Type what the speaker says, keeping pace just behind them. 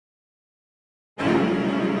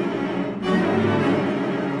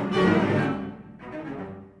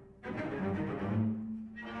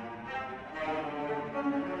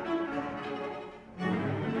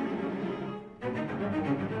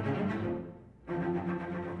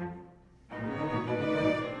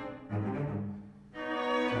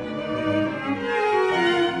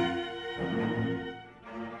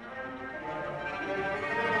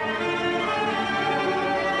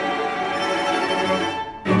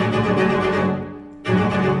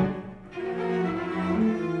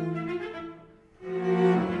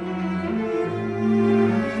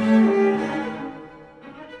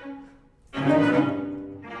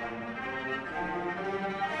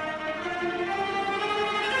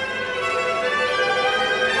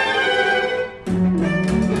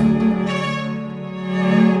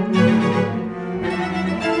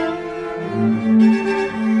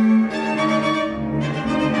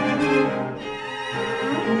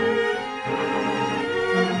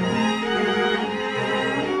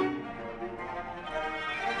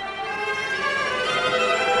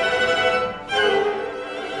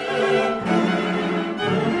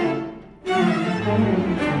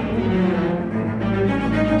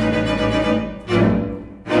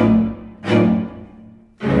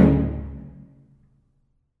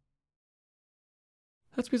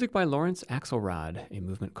That's music by Lawrence Axelrod, a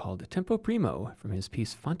movement called Tempo Primo from his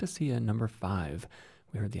piece Fantasia No. 5.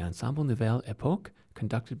 We heard the Ensemble Nouvelle Epoque,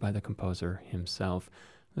 conducted by the composer himself.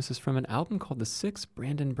 This is from an album called The Six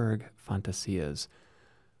Brandenburg Fantasias.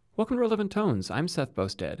 Welcome to Relevant Tones. I'm Seth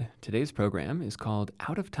Bosted. Today's program is called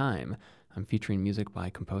Out of Time. I'm featuring music by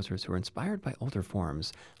composers who are inspired by older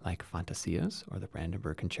forms like Fantasias or the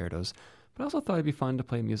Brandenburg Concertos, but I also thought it'd be fun to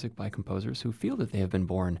play music by composers who feel that they have been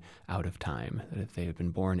born out of time, that if they had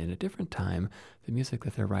been born in a different time, the music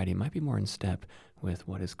that they're writing might be more in step with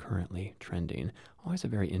what is currently trending. Always a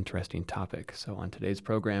very interesting topic. So on today's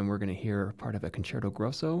program, we're going to hear part of a concerto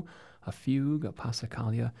grosso, a fugue, a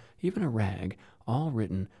passacaglia, even a rag, all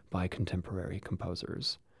written by contemporary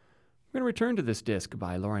composers. We're going to return to this disc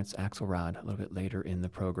by Lawrence Axelrod a little bit later in the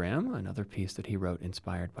program, another piece that he wrote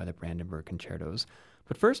inspired by the Brandenburg Concertos.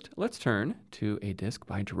 But first, let's turn to a disc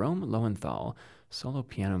by Jerome Lowenthal, solo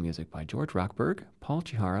piano music by George Rochberg, Paul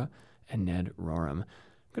Chihara, and Ned Rorem.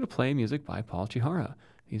 I'm going to play music by Paul Chihara.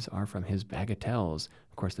 These are from his bagatelles.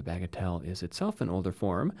 Of course, the bagatelle is itself an older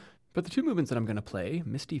form, but the two movements that I'm going to play,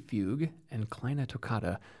 Misty Fugue and Kleine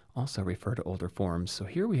Toccata, also refer to older forms. So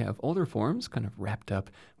here we have older forms kind of wrapped up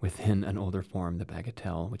within an older form, the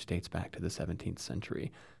bagatelle, which dates back to the 17th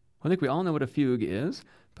century. I think we all know what a fugue is,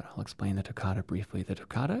 but I'll explain the toccata briefly. The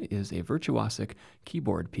toccata is a virtuosic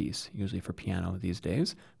keyboard piece, usually for piano these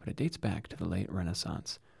days, but it dates back to the late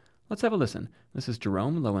Renaissance. Let's have a listen. This is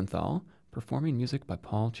Jerome Lowenthal performing music by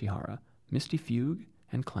Paul Chihara, Misty Fugue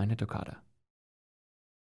and Kleine Toccata.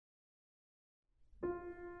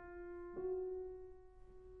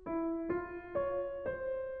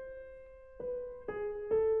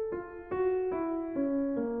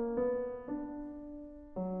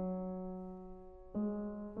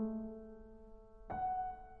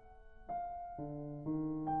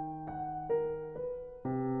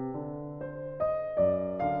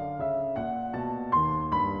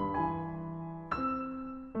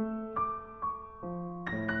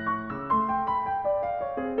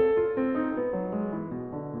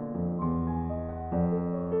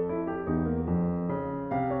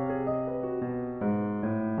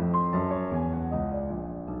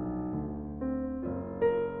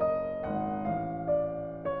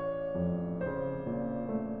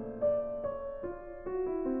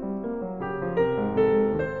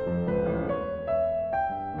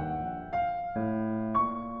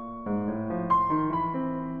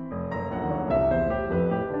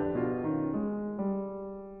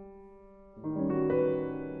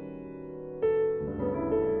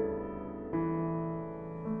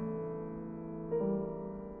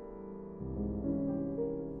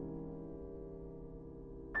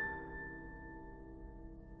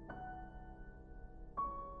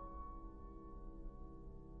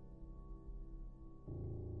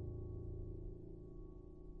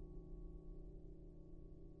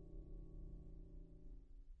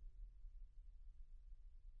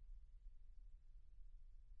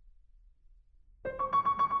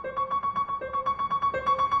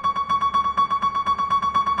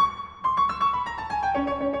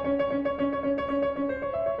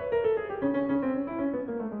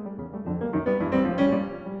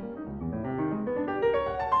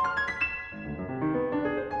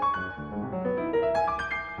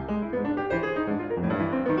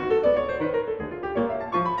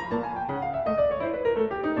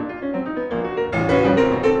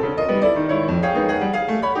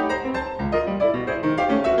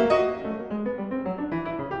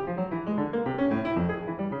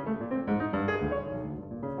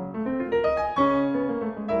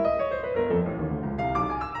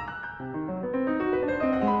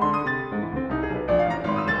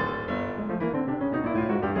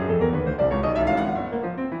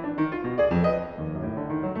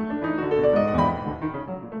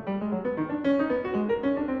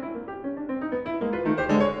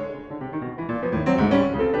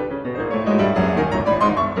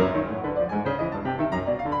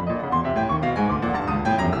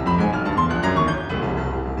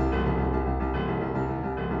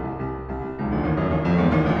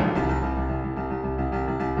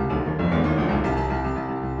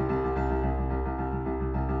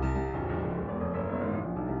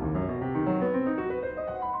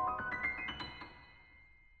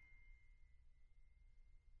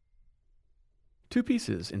 Two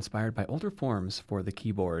pieces inspired by older forms for the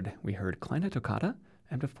keyboard. We heard Kleine Toccata,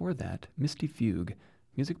 and before that, Misty Fugue,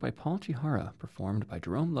 music by Paul Chihara, performed by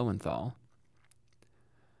Jerome Lowenthal.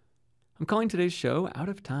 I'm calling today's show Out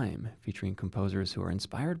of Time, featuring composers who are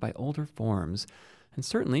inspired by older forms. And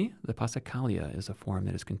certainly, the passacaglia is a form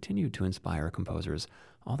that has continued to inspire composers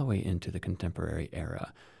all the way into the contemporary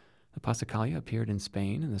era. The Passacaglia appeared in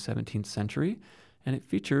Spain in the 17th century, and it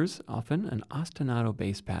features often an ostinato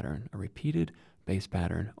bass pattern, a repeated bass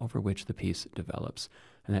pattern over which the piece develops.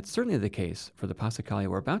 And that's certainly the case for the Passacaglia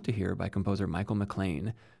we're about to hear by composer Michael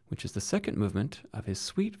McLean, which is the second movement of his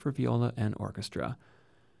Suite for Viola and Orchestra.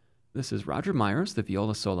 This is Roger Myers, the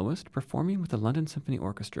viola soloist, performing with the London Symphony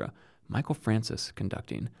Orchestra, Michael Francis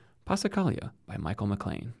conducting Passacaglia by Michael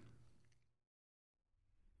McLean.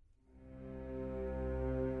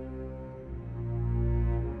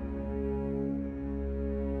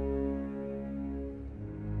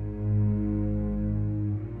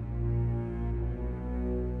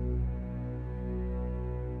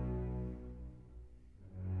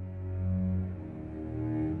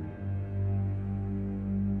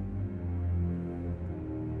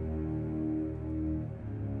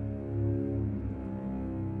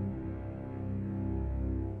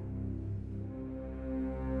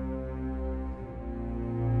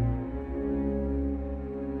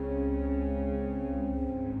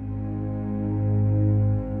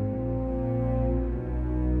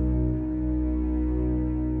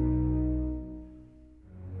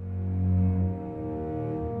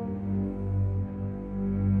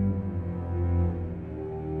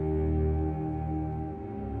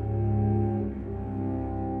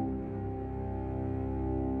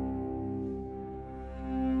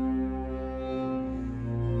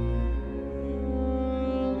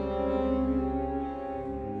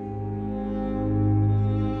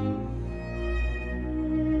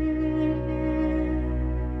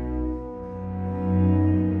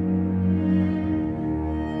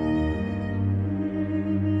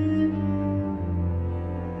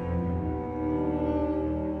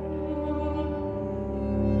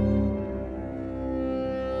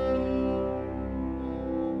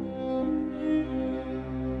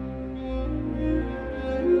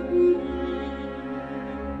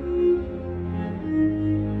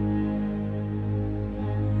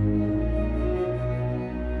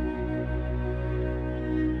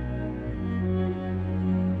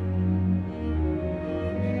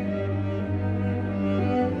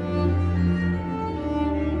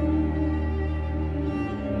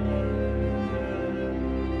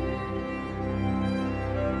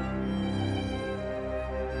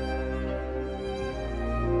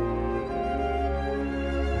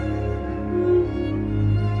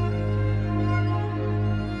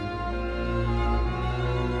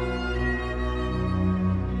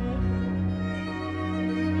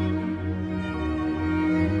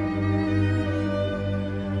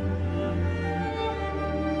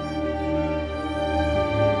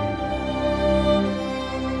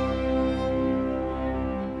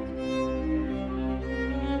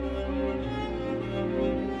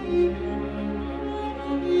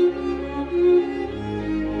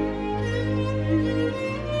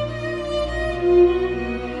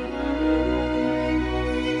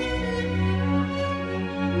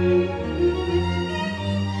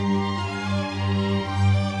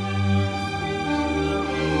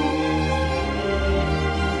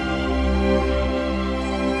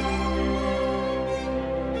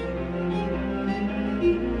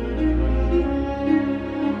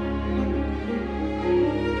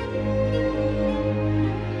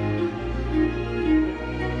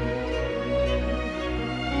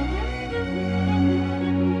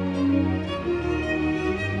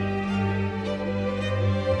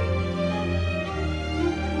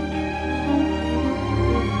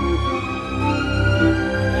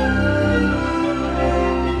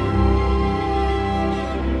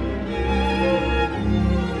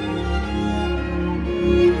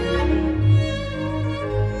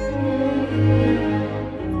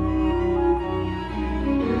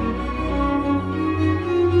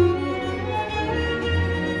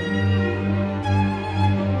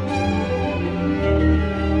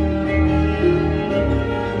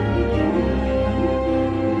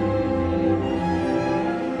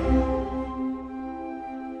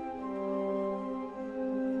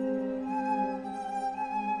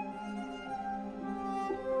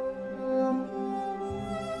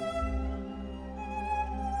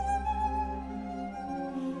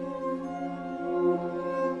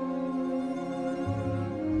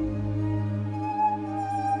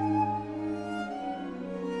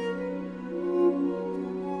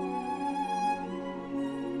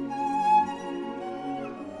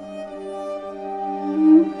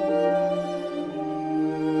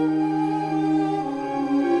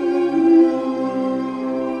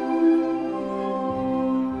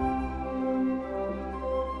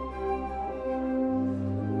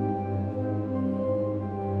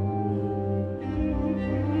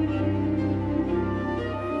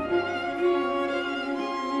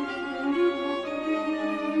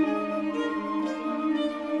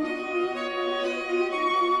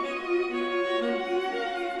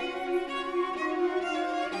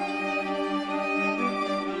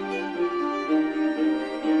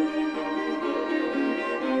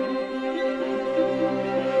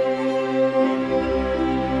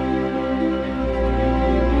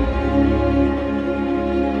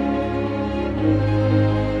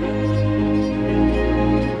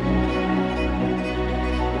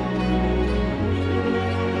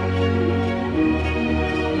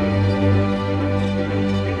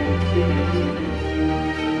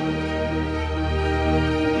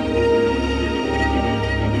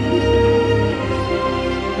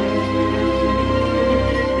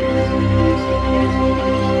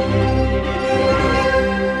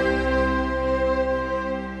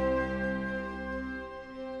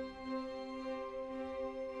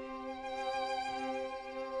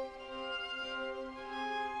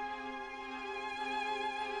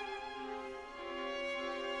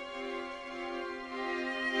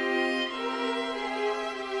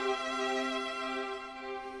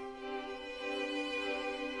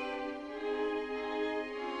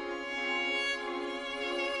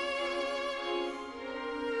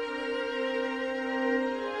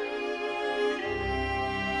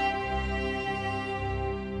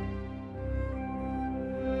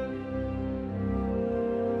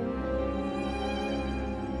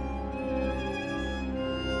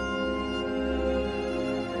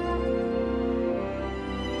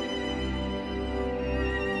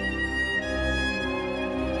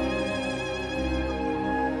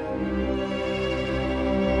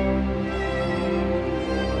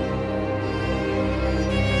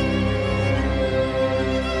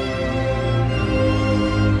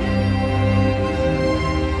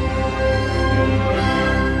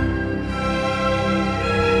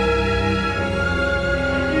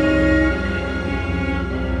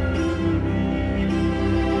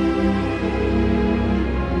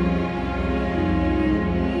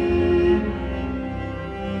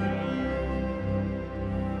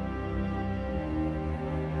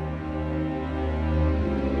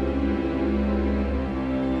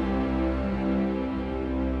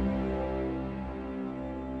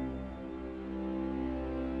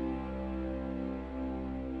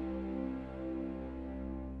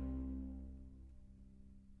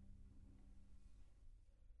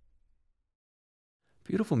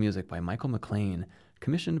 beautiful music by Michael McLean,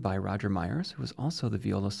 commissioned by Roger Myers, who was also the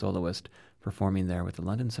viola soloist, performing there with the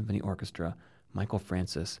London Symphony Orchestra, Michael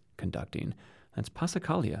Francis conducting. That's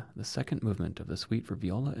Passacaglia, the second movement of the Suite for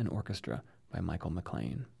Viola and Orchestra by Michael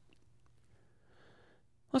McLean.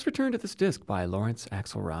 Let's return to this disc by Lawrence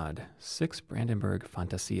Axelrod, 6 Brandenburg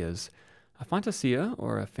Fantasias. A fantasia,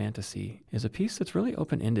 or a fantasy, is a piece that's really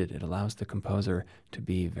open-ended. It allows the composer to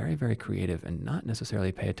be very, very creative and not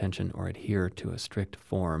necessarily pay attention or adhere to a strict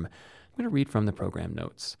form. I'm going to read from the program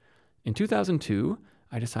notes. In 2002,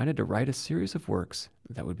 I decided to write a series of works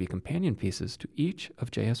that would be companion pieces to each of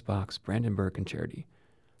J.S. Bach's Brandenburg Concerti.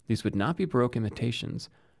 These would not be Baroque imitations,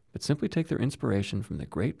 but simply take their inspiration from the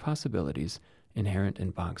great possibilities inherent in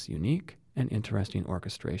Bach's unique and interesting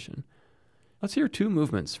orchestration. Let's hear 2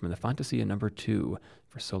 movements from the Fantasia No. 2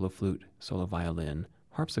 for solo flute, solo violin,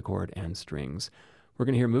 harpsichord, and strings. We're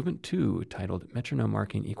going to hear movement 2 titled Metronome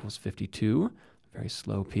Marking equals 52, a very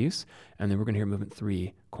slow piece, and then we're going to hear movement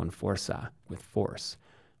 3, Con Forza, with force.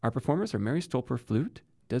 Our performers are Mary Stolper flute,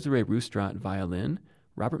 Desiree Roustrat violin,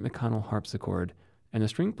 Robert McConnell harpsichord, and the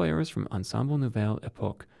string players from Ensemble Nouvelle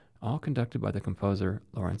Epoque, all conducted by the composer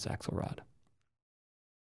Lawrence Axelrod.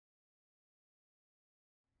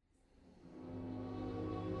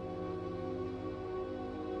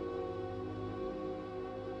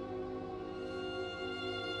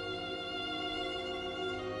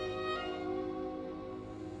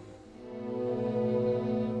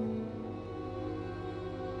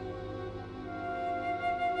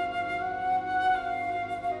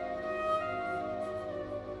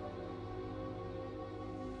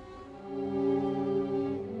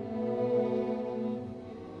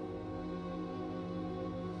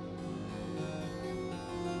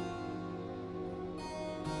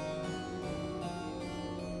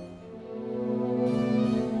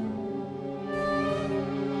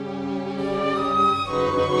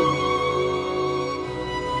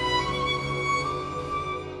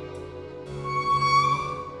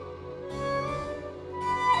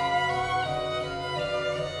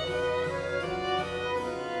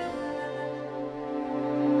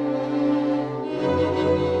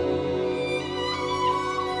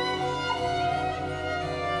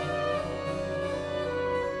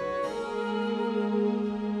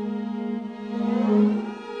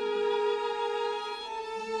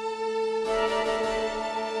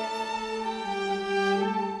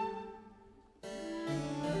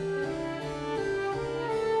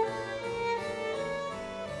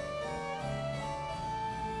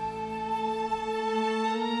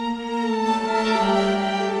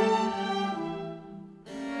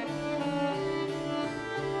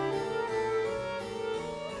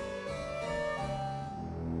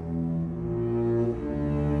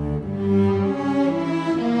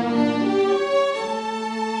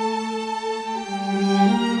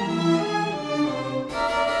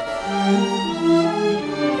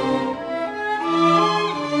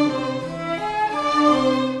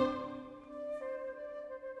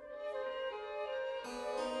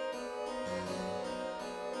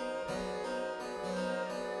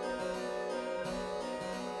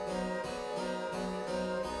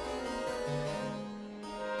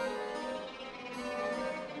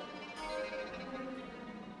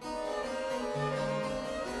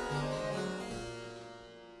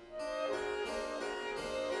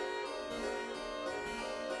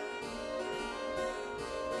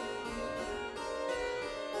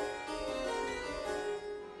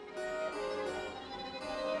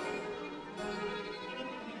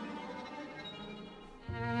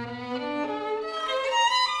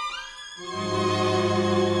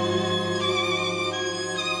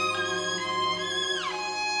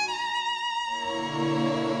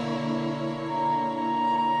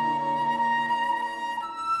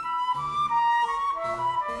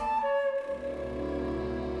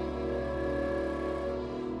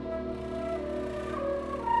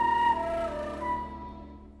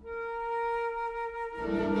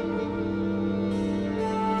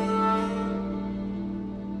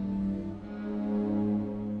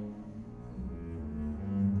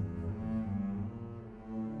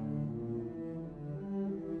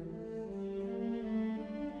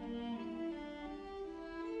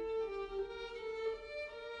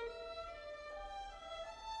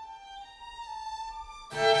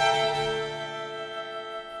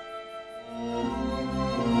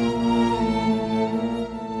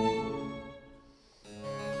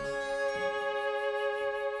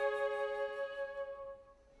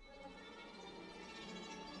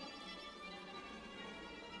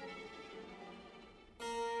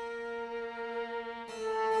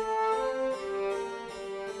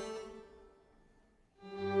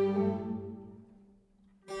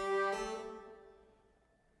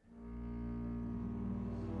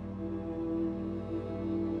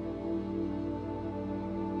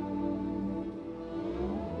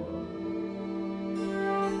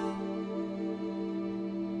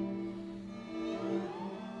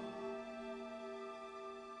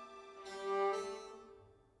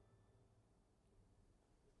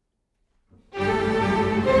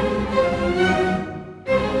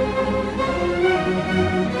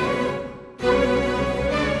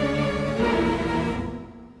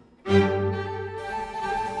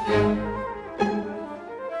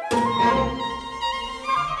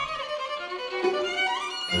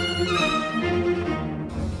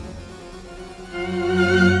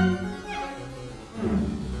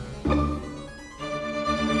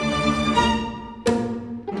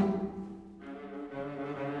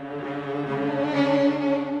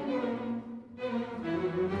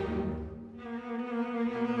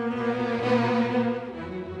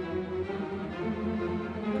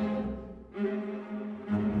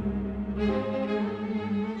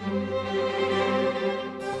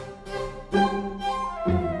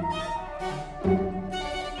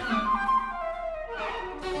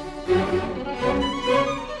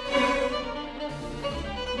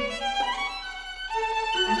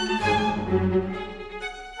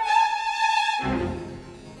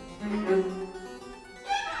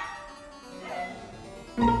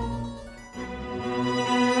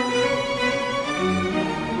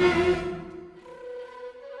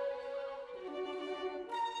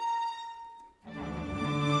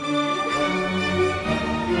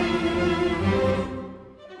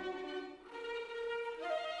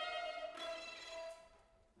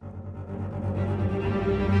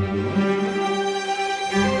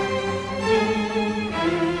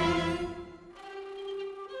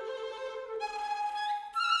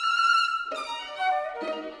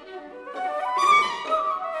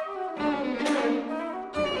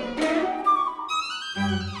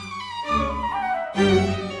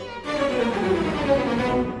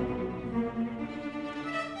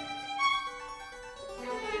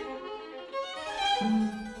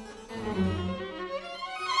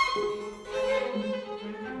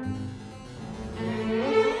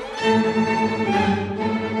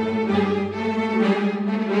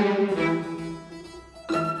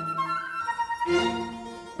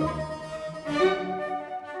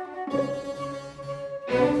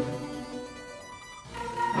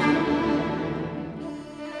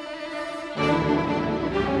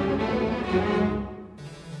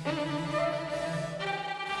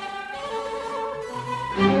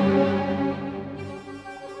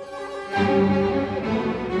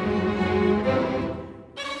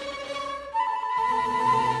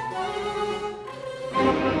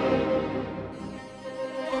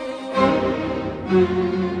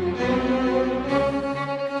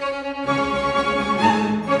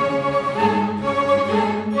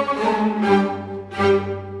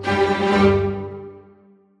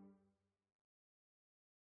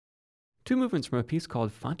 Two movements from a piece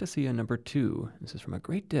called Fantasia Number 2. This is from a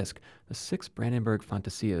great disc, the 6 Brandenburg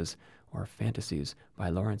Fantasias, or Fantasies, by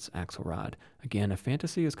Lawrence Axelrod. Again, a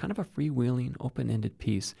fantasy is kind of a freewheeling, open-ended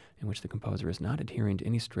piece in which the composer is not adhering to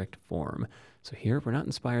any strict form. So here, we're not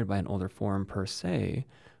inspired by an older form per se,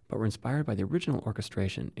 but we're inspired by the original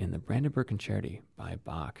orchestration in the Brandenburg Concerti by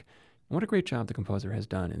Bach. And what a great job the composer has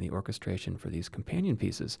done in the orchestration for these companion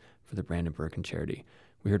pieces for the Brandenburg Concerti.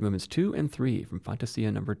 We heard movements 2 and 3 from Fantasia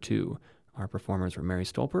Number 2. Our performers were Mary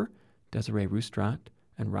Stolper, Desiree Roustrat,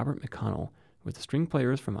 and Robert McConnell, with the string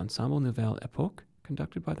players from Ensemble Nouvelle Epoque,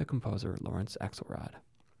 conducted by the composer Lawrence Axelrod.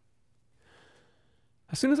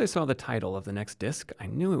 As soon as I saw the title of the next disc, I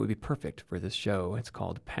knew it would be perfect for this show. It's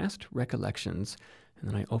called Past Recollections, and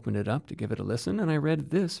then I opened it up to give it a listen, and I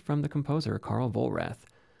read this from the composer, Karl Vollrath.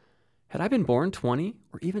 Had I been born 20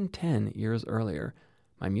 or even 10 years earlier,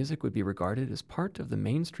 my music would be regarded as part of the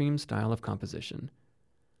mainstream style of composition.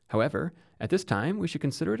 However, at this time, we should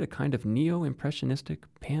consider it a kind of neo-impressionistic,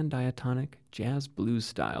 pan-diatonic, jazz blues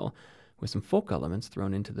style, with some folk elements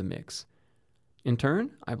thrown into the mix. In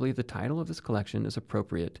turn, I believe the title of this collection is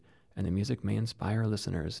appropriate, and the music may inspire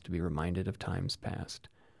listeners to be reminded of times past.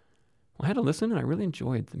 Well, I had a listen, and I really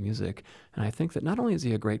enjoyed the music, and I think that not only is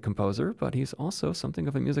he a great composer, but he's also something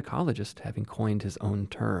of a musicologist, having coined his own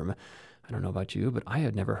term. I don't know about you, but I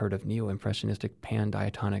had never heard of neo-impressionistic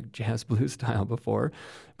pan-diatonic jazz blues style before,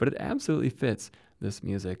 but it absolutely fits this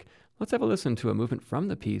music. Let's have a listen to a movement from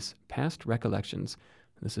the piece, Past Recollections.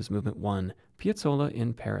 This is movement 1, Piazzolla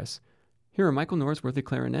in Paris. Here are Michael Norsworthy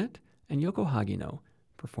clarinet and Yoko Hagino,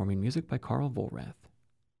 performing music by Karl Vollrath.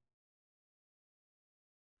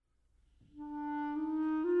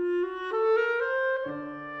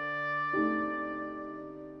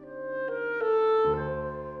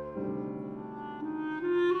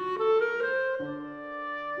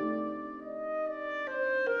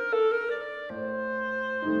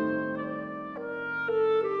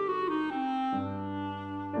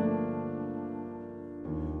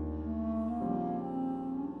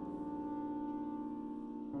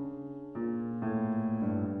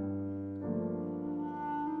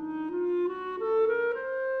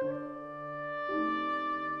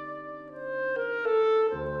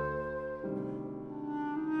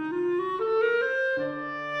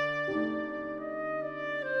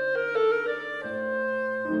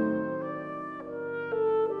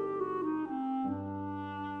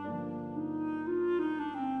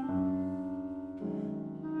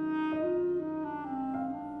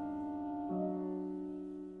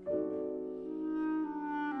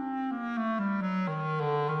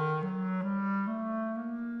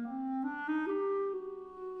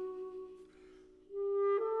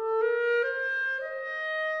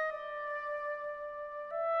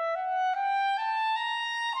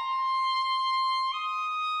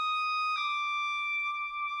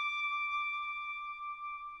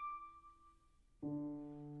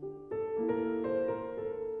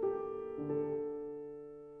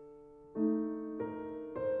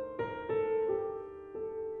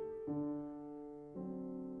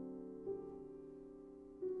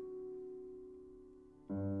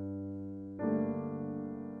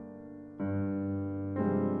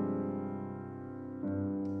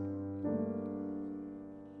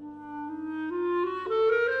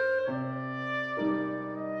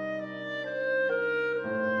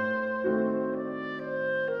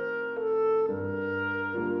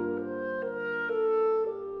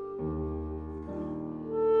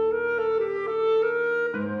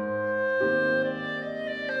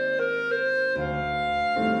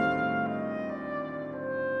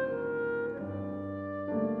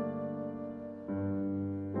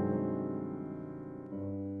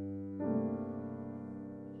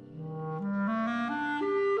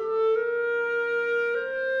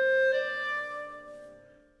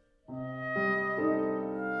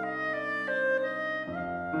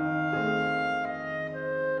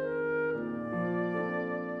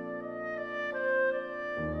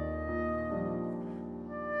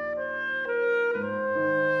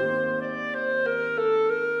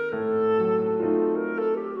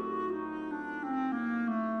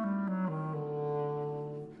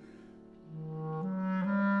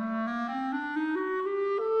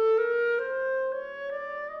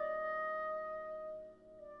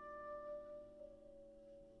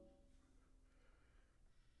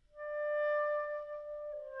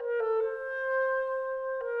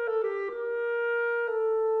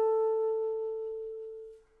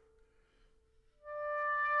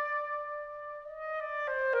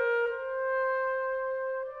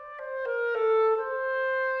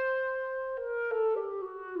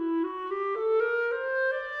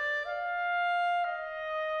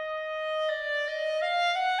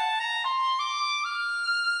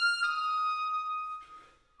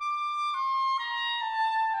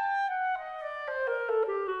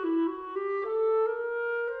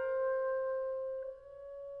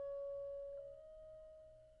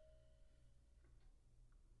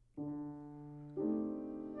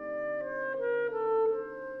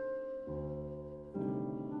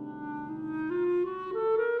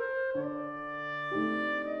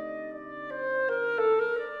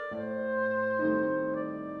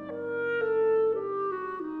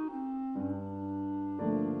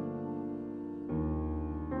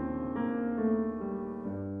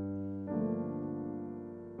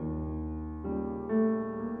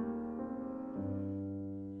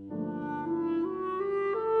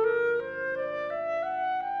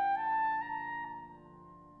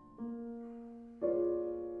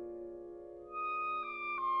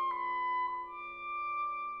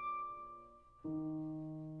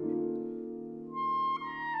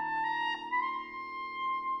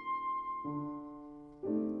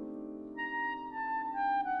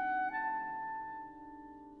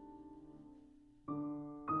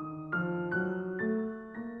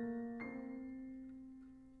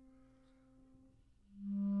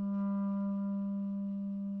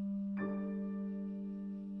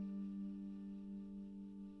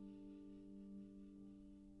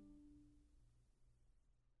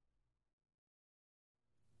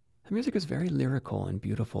 The music is very lyrical and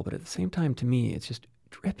beautiful, but at the same time, to me, it's just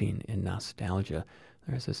dripping in nostalgia.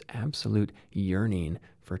 There's this absolute yearning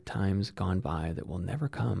for times gone by that will never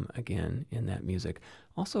come again in that music.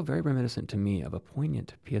 Also very reminiscent to me of a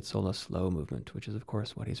poignant Piazzolla slow movement, which is of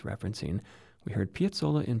course what he's referencing. We heard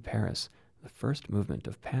Piazzolla in Paris, the first movement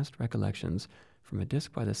of Past Recollections, from a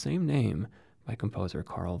disc by the same name by composer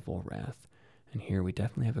Karl Vollrath. And here we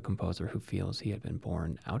definitely have a composer who feels he had been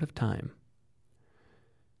born out of time.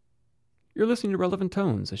 You're listening to Relevant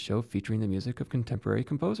Tones, a show featuring the music of contemporary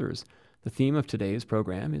composers. The theme of today's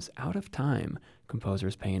program is Out of Time,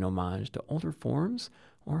 composers paying homage to older forms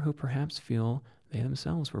or who perhaps feel they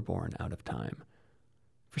themselves were born out of time.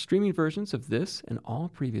 For streaming versions of this and all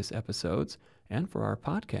previous episodes, and for our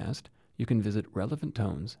podcast, you can visit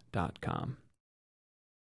relevanttones.com.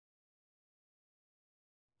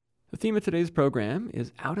 The theme of today's program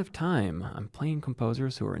is Out of Time. I'm playing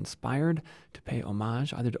composers who are inspired to pay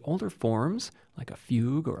homage either to older forms, like a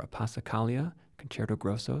fugue or a passacaglia, concerto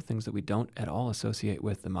grosso, things that we don't at all associate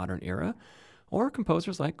with the modern era, or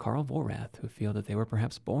composers like Karl Vollrath, who feel that they were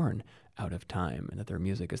perhaps born out of time and that their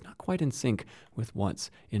music is not quite in sync with what's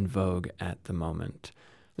in vogue at the moment.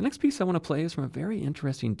 The next piece I want to play is from a very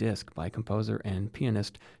interesting disc by composer and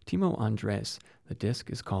pianist Timo Andres. The disc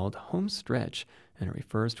is called Home Stretch, and it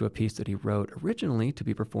refers to a piece that he wrote originally to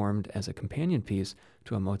be performed as a companion piece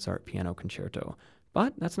to a Mozart piano concerto.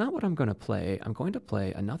 But that's not what I'm going to play. I'm going to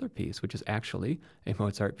play another piece, which is actually a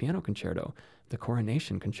Mozart piano concerto, the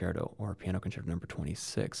Coronation Concerto, or Piano Concerto number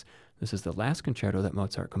 26. This is the last concerto that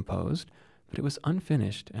Mozart composed, but it was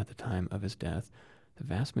unfinished at the time of his death. The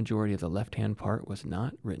vast majority of the left-hand part was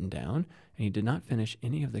not written down, and he did not finish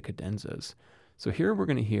any of the cadenzas. So here we're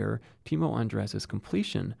going to hear Timo Andres'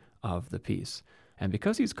 completion of the piece. And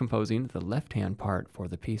because he's composing the left-hand part for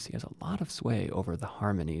the piece, he has a lot of sway over the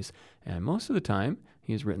harmonies. And most of the time,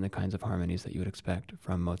 he's written the kinds of harmonies that you would expect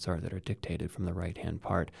from Mozart that are dictated from the right-hand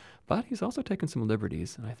part. But he's also taken some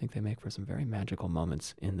liberties, and I think they make for some very magical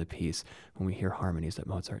moments in the piece when we hear harmonies that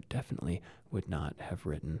Mozart definitely would not have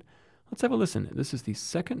written. Let's have a listen. This is the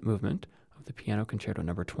second movement of the Piano Concerto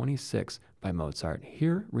number 26 by Mozart,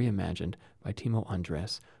 here reimagined by Timo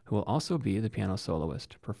Andres, who will also be the piano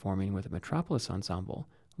soloist, performing with the Metropolis Ensemble,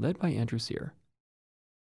 led by Andrew Sear.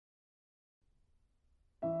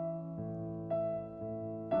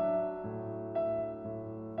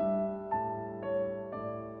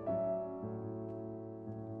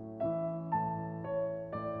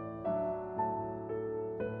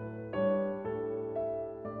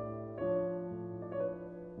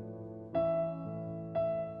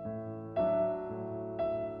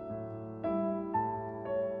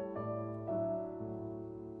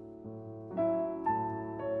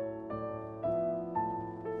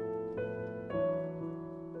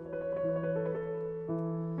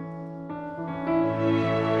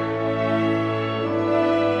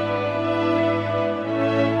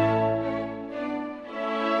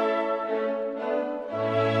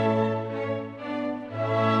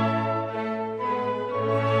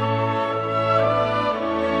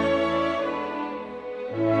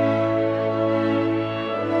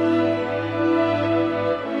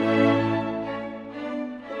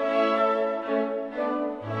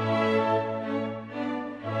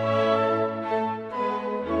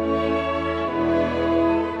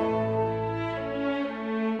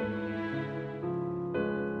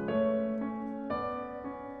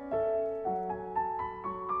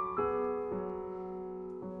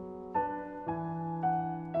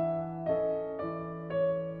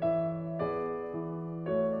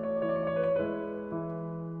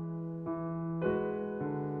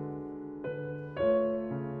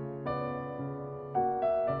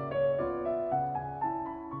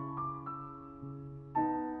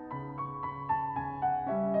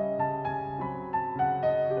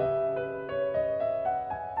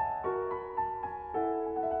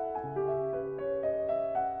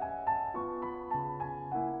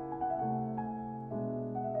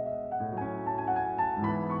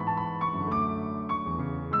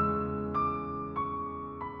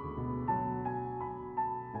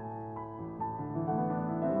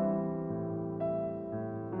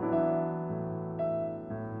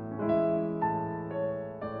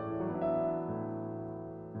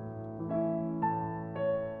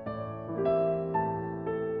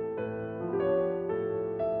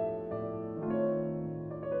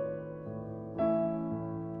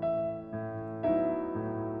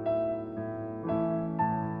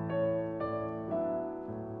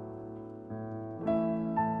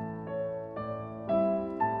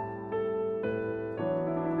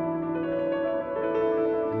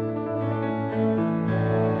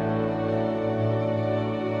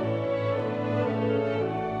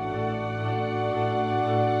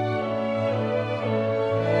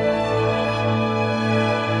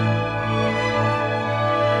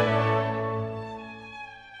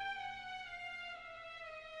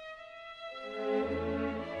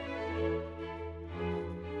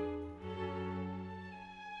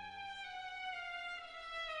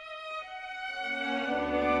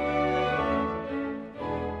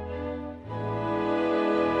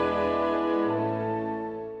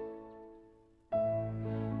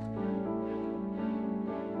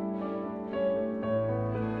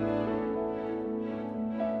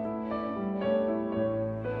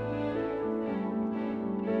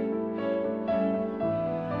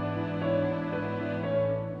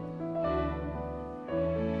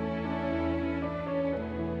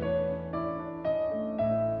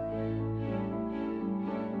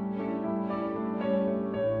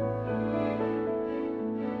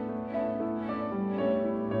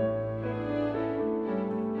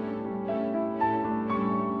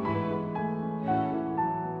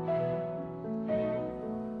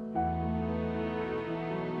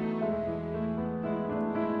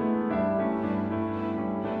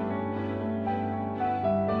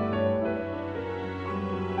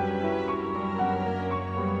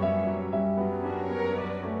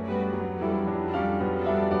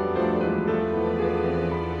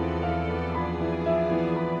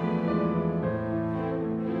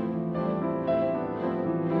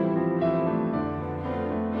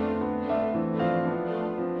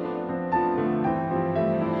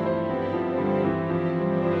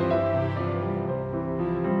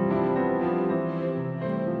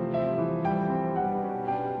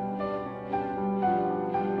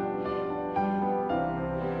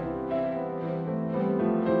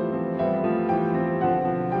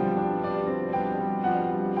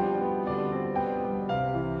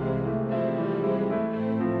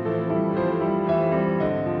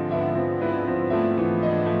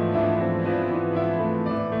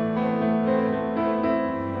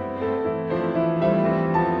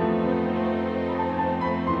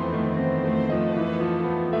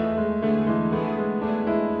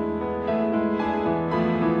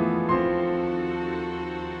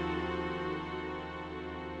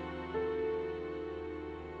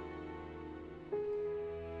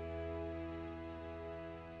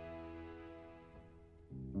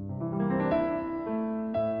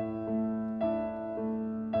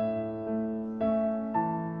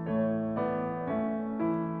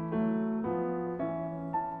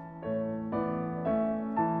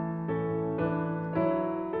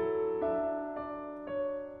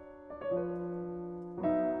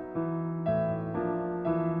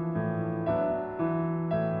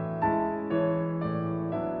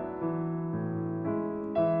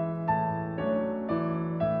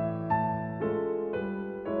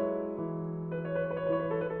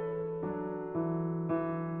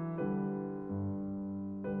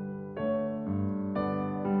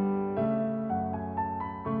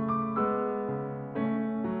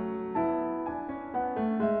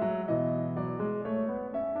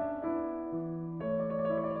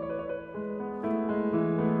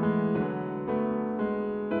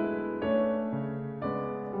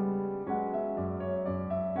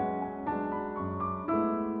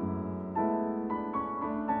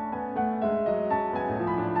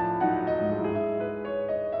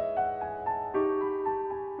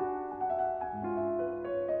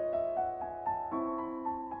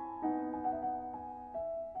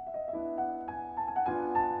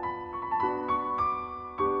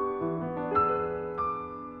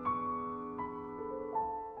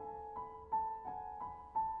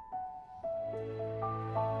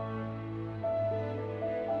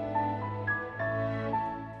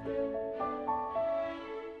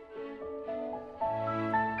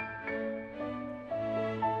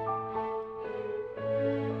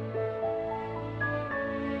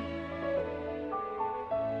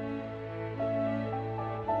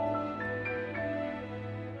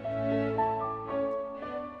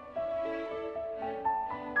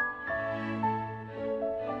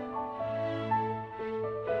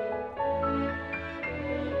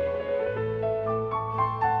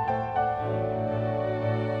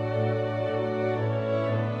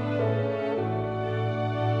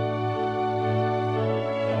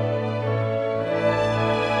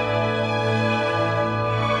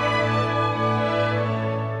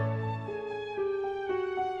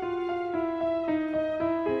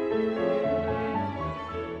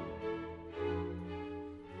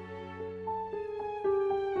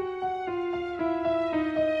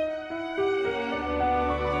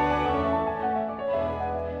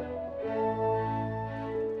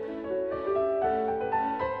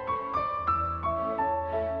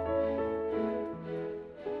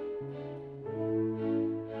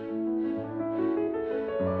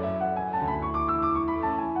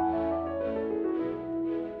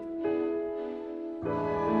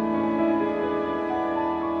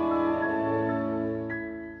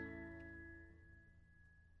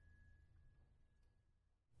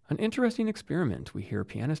 interesting experiment. We hear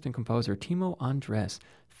pianist and composer Timo Andres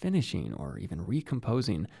finishing or even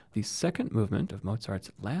recomposing the second movement of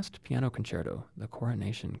Mozart's last piano concerto, the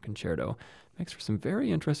Coronation Concerto. Makes for some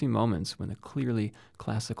very interesting moments when the clearly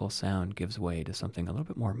classical sound gives way to something a little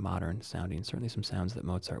bit more modern sounding, certainly some sounds that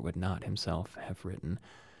Mozart would not himself have written.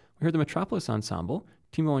 We heard the Metropolis Ensemble,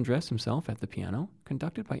 Timo Andres himself at the piano,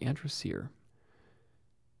 conducted by Andrew Sear.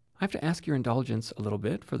 I have to ask your indulgence a little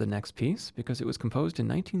bit for the next piece because it was composed in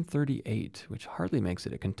 1938, which hardly makes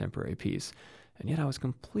it a contemporary piece. And yet I was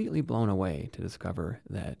completely blown away to discover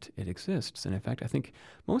that it exists. And in fact, I think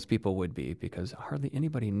most people would be because hardly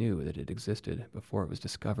anybody knew that it existed before it was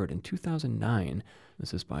discovered in 2009.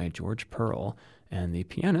 This is by George Pearl, and the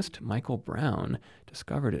pianist Michael Brown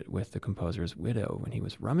discovered it with the composer's widow when he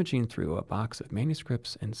was rummaging through a box of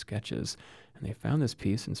manuscripts and sketches. And they found this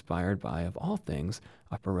piece inspired by, of all things,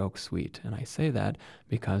 a Baroque suite. And I say that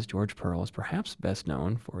because George Pearl is perhaps best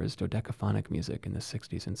known for his dodecaphonic music in the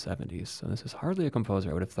 60s and 70s. So this is hardly a composer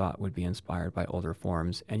I would have thought would be inspired by older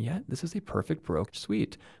forms, and yet this is a perfect Baroque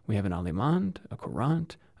suite. We have an allemande, a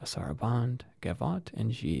courante, a sarabande, gavotte,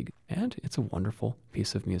 and gigue, and it's a wonderful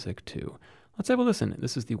piece of music too. Let's have a listen.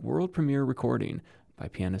 This is the world premiere recording by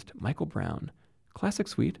pianist Michael Brown, Classic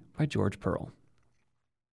Suite by George Pearl.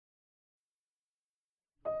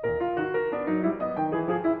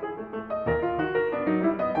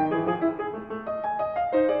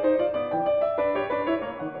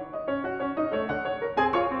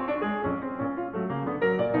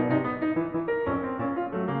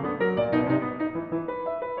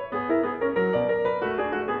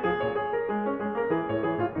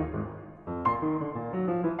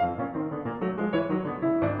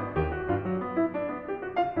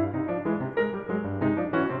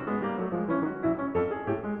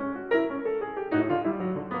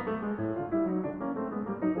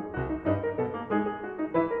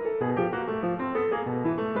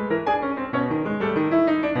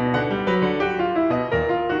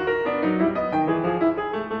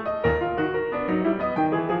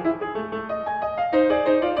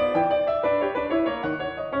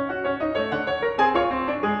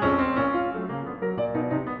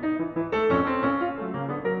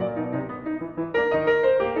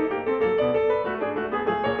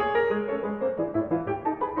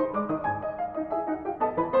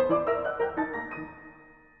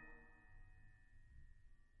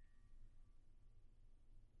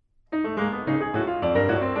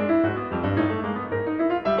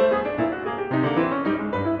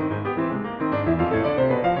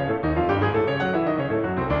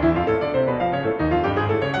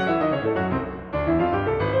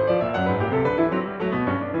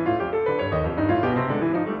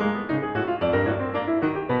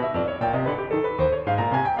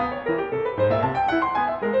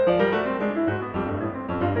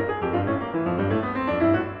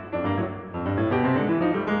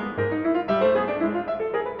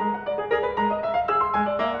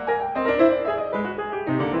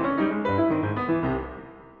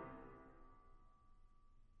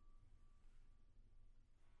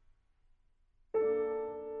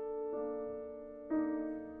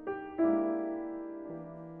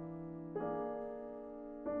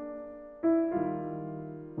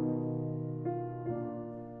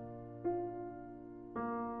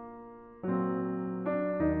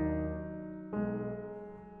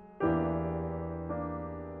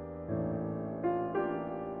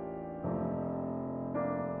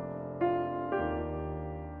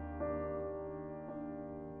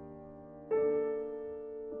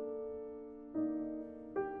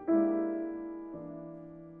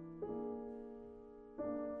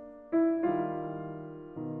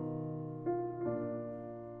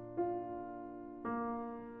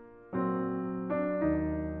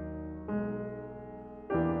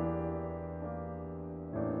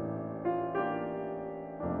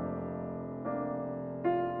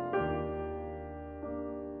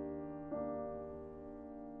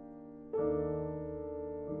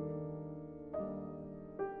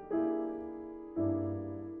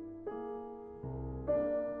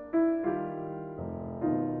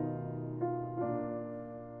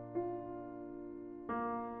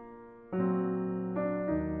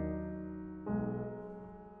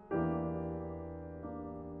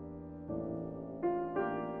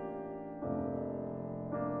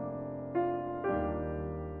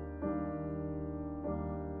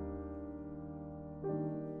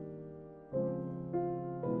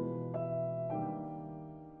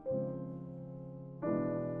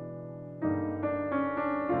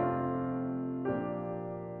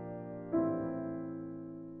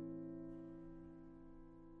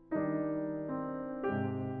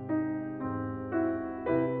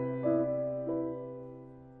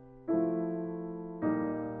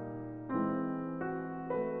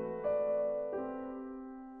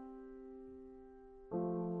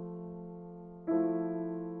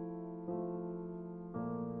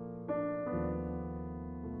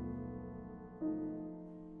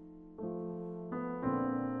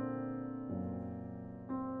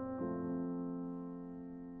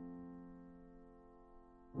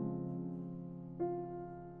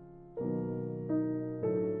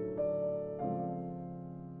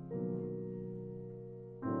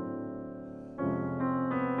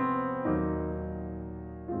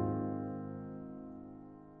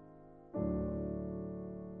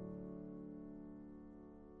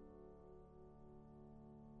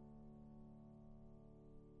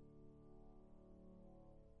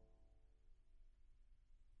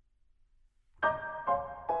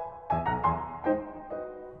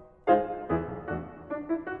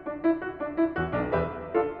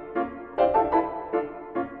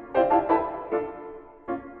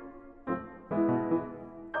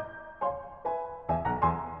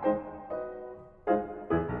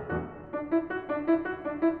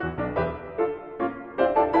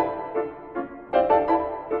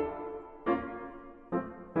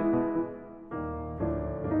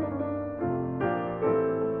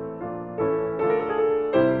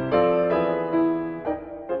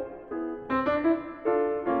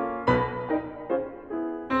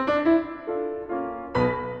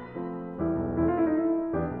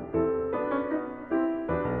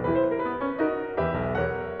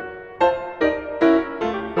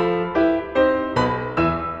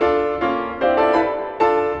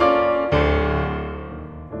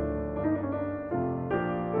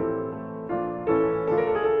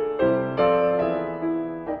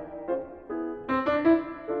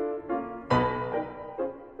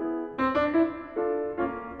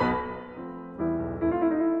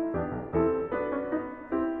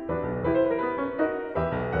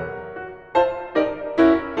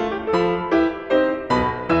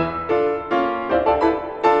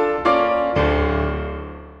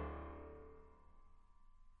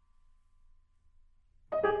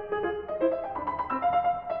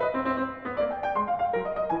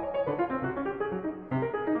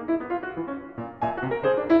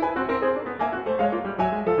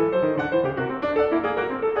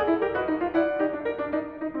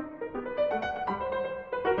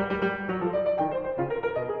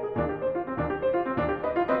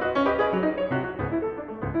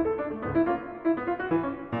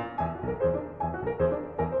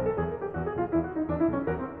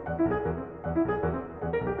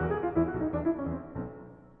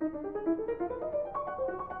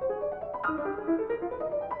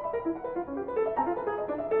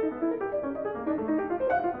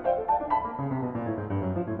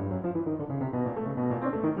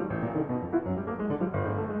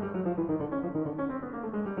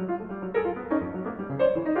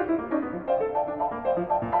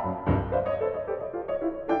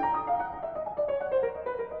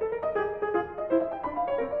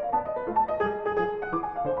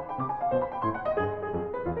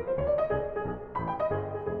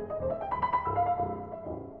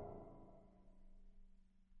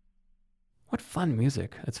 fun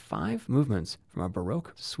music. It's 5 movements from a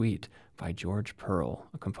Baroque suite by George Pearl,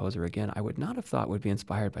 a composer, again, I would not have thought would be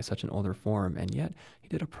inspired by such an older form, and yet he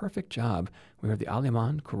did a perfect job. We heard the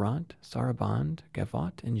Allemande, Courante, Sarabande,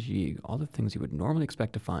 Gavotte, and Gigue, all the things you would normally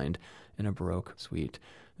expect to find in a Baroque suite.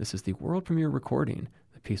 This is the world premiere recording.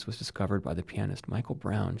 The piece was discovered by the pianist Michael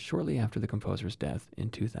Brown shortly after the composer's death in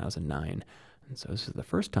 2009. And so this is the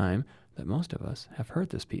first time that most of us have heard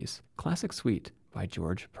this piece, Classic Suite by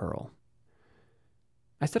George Pearl.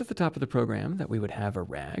 I said at the top of the program that we would have a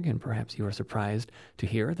rag, and perhaps you are surprised to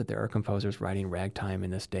hear that there are composers writing ragtime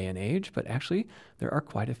in this day and age, but actually there are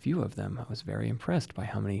quite a few of them. I was very impressed by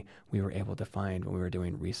how many we were able to find when we were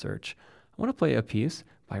doing research. I want to play a piece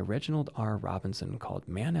by Reginald R. Robinson called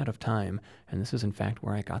Man Out of Time, and this is in fact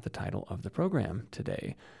where I got the title of the program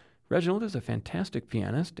today. Reginald is a fantastic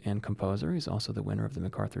pianist and composer. He's also the winner of the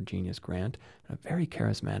MacArthur Genius Grant, and a very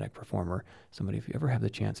charismatic performer. Somebody, if you ever have the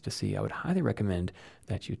chance to see, I would highly recommend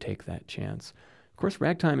that you take that chance. Of course,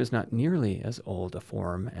 ragtime is not nearly as old a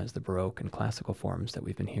form as the Baroque and classical forms that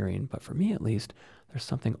we've been hearing, but for me at least, there's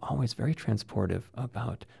something always very transportive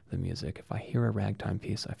about the music. If I hear a ragtime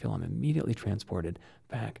piece, I feel I'm immediately transported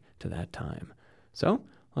back to that time. So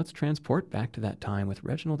let's transport back to that time with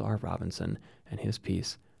Reginald R. Robinson and his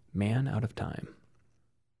piece, Man Out of Time.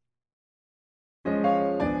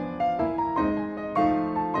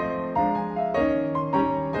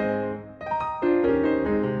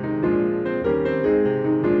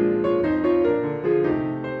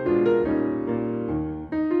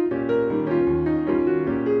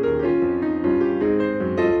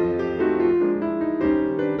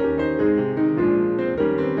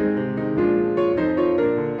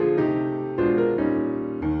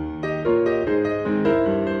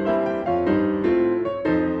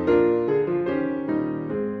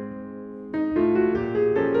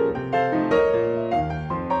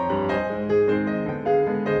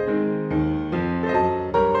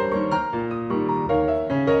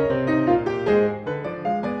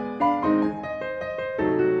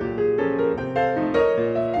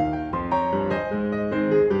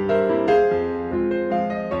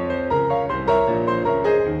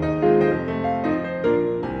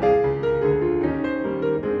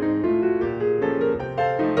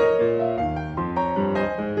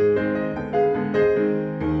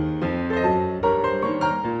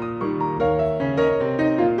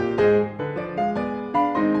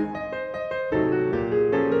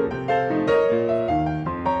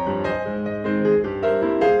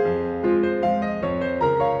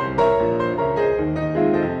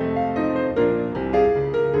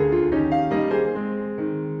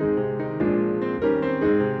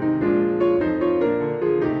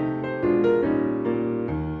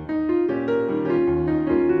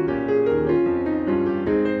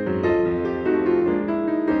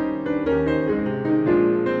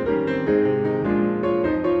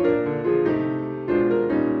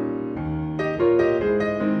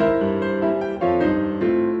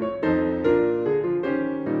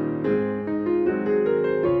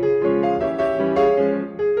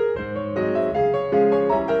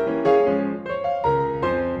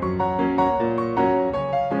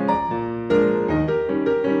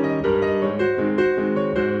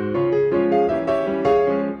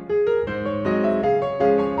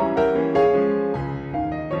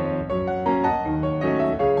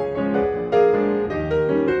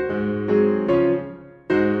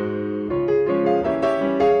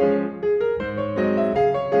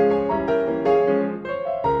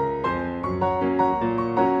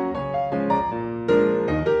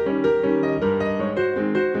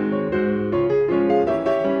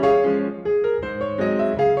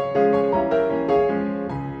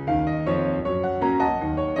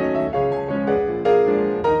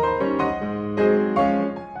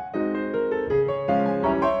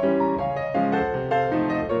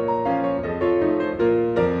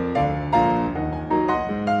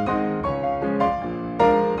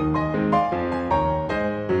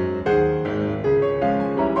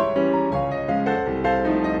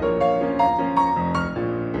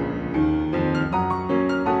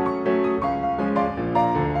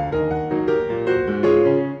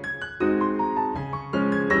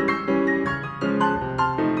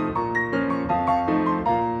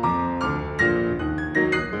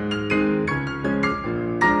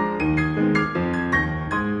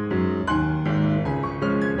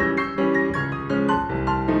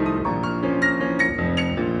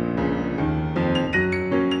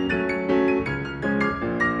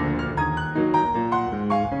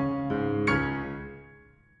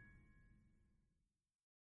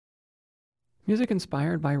 Music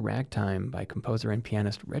inspired by ragtime by composer and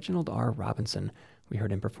pianist Reginald R. Robinson we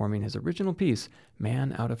heard him performing his original piece,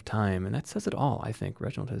 Man Out of Time, and that says it all, I think.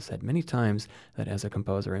 Reginald has said many times that as a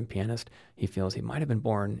composer and pianist, he feels he might have been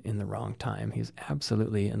born in the wrong time. He's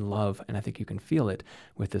absolutely in love, and I think you can feel it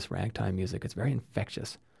with this ragtime music. It's very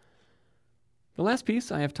infectious. The last piece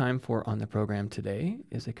I have time for on the program today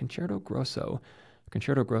is a concerto grosso.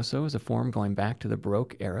 Concerto grosso is a form going back to the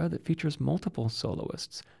Baroque era that features multiple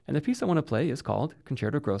soloists. And the piece I want to play is called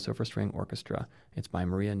Concerto Grosso for String Orchestra. It's by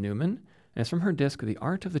Maria Newman, and it's from her disc, The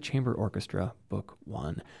Art of the Chamber Orchestra, Book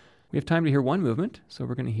 1. We have time to hear one movement, so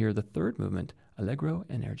we're going to hear the third movement, Allegro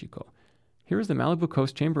Energico. Here is the Malibu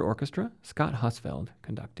Coast Chamber Orchestra, Scott Husfeld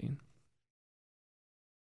conducting.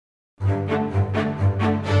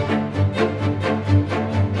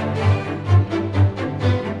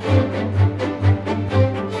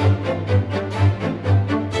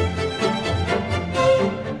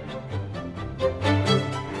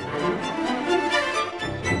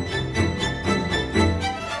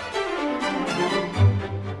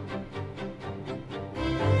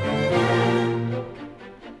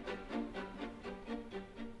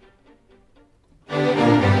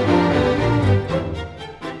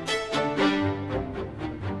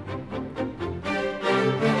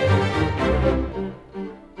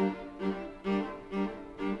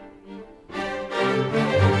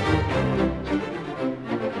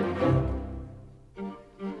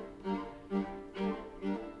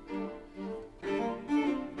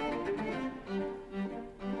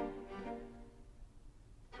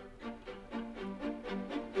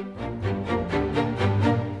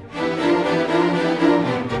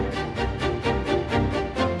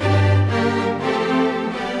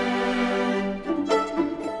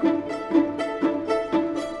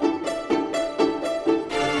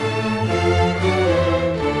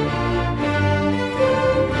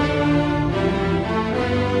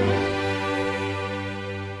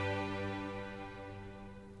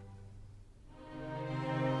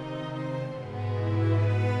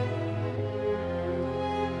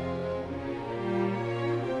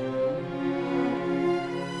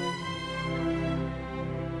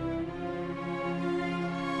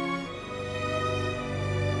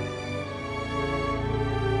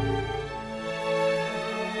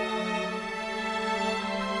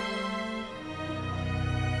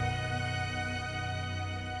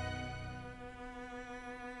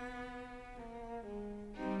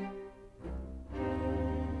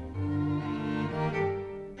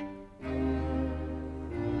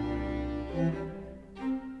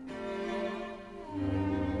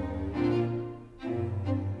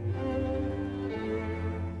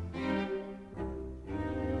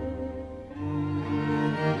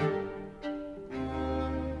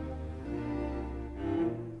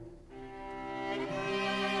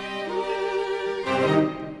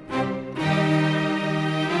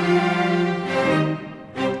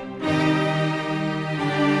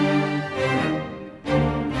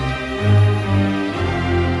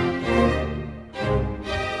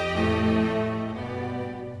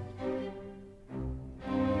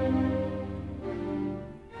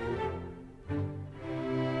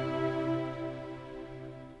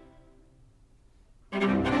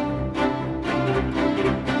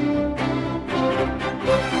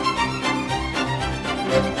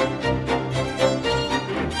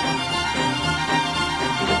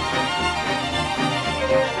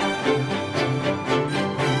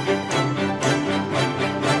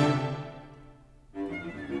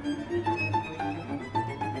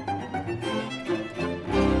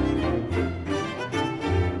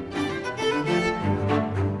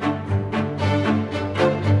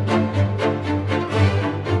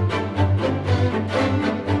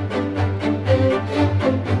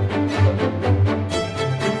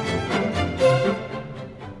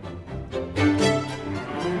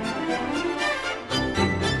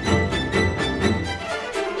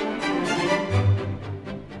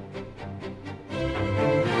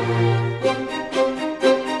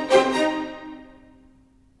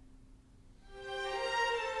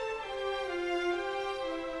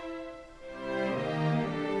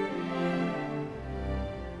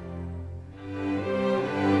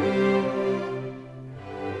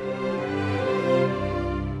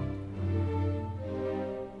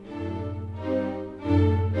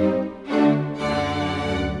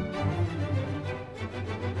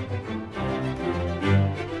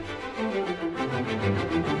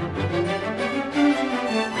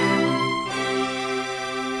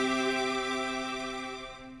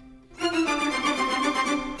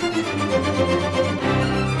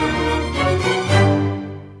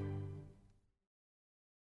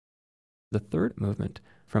 The third movement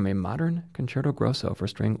from a modern concerto grosso for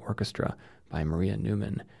string orchestra by Maria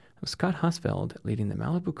Newman. It was Scott Hosfeld leading the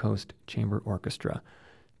Malibu Coast Chamber Orchestra.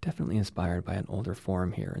 Definitely inspired by an older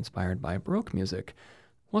form here, inspired by Baroque music.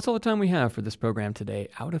 Well, that's all the time we have for this program today,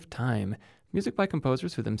 Out of Time. Music by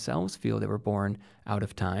composers who themselves feel they were born out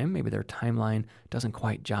of time. Maybe their timeline doesn't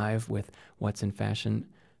quite jive with what's in fashion.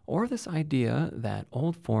 Or this idea that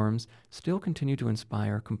old forms still continue to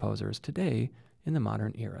inspire composers today in the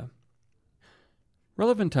modern era.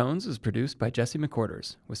 Relevant Tones is produced by Jesse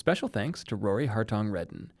McQuarters, with special thanks to Rory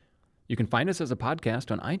Hartong-Redden. You can find us as a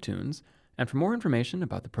podcast on iTunes, and for more information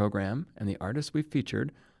about the program and the artists we've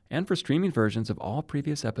featured, and for streaming versions of all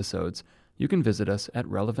previous episodes, you can visit us at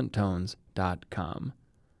relevanttones.com.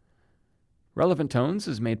 Relevant Tones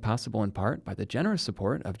is made possible in part by the generous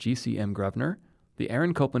support of GCM Grosvenor, the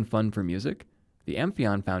Aaron Copland Fund for Music, the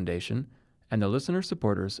Amphion Foundation, and the listener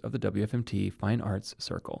supporters of the WFMT Fine Arts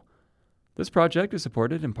Circle. This project is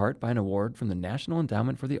supported in part by an award from the National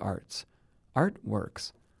Endowment for the Arts. Art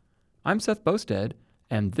Works. I'm Seth Bosted,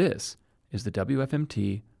 and this is the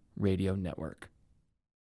WFMT Radio Network.